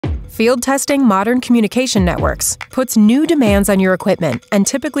Field testing modern communication networks puts new demands on your equipment and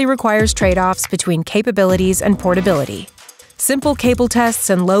typically requires trade-offs between capabilities and portability. Simple cable tests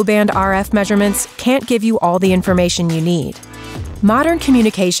and low-band RF measurements can't give you all the information you need. Modern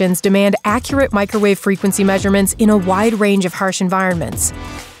communications demand accurate microwave frequency measurements in a wide range of harsh environments.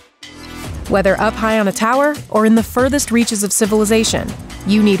 Whether up high on a tower or in the furthest reaches of civilization,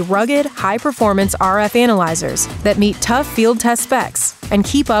 you need rugged, high-performance RF analyzers that meet tough field test specs and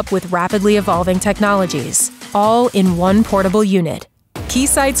keep up with rapidly evolving technologies, all in one portable unit.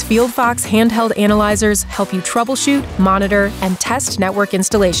 Keysight's FieldFox handheld analyzers help you troubleshoot, monitor, and test network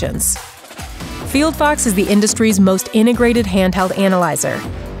installations. FieldFox is the industry's most integrated handheld analyzer.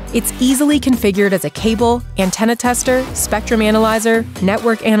 It's easily configured as a cable, antenna tester, spectrum analyzer,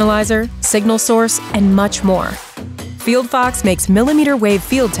 network analyzer, signal source, and much more. FieldFox makes millimeter wave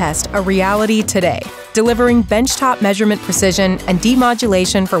field test a reality today, delivering benchtop measurement precision and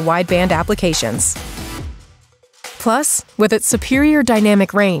demodulation for wideband applications. Plus, with its superior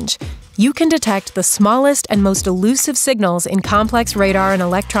dynamic range, you can detect the smallest and most elusive signals in complex radar and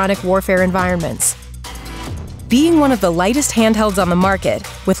electronic warfare environments. Being one of the lightest handhelds on the market,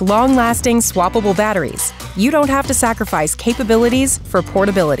 with long-lasting swappable batteries, you don't have to sacrifice capabilities for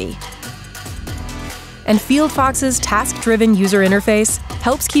portability. And FieldFox's task-driven user interface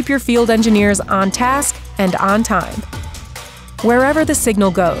helps keep your field engineers on task and on time. Wherever the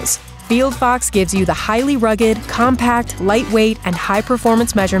signal goes, FieldFox gives you the highly rugged, compact, lightweight, and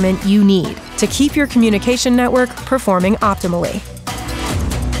high-performance measurement you need to keep your communication network performing optimally.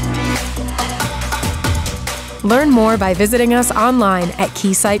 Learn more by visiting us online at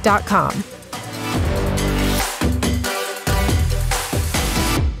Keysight.com.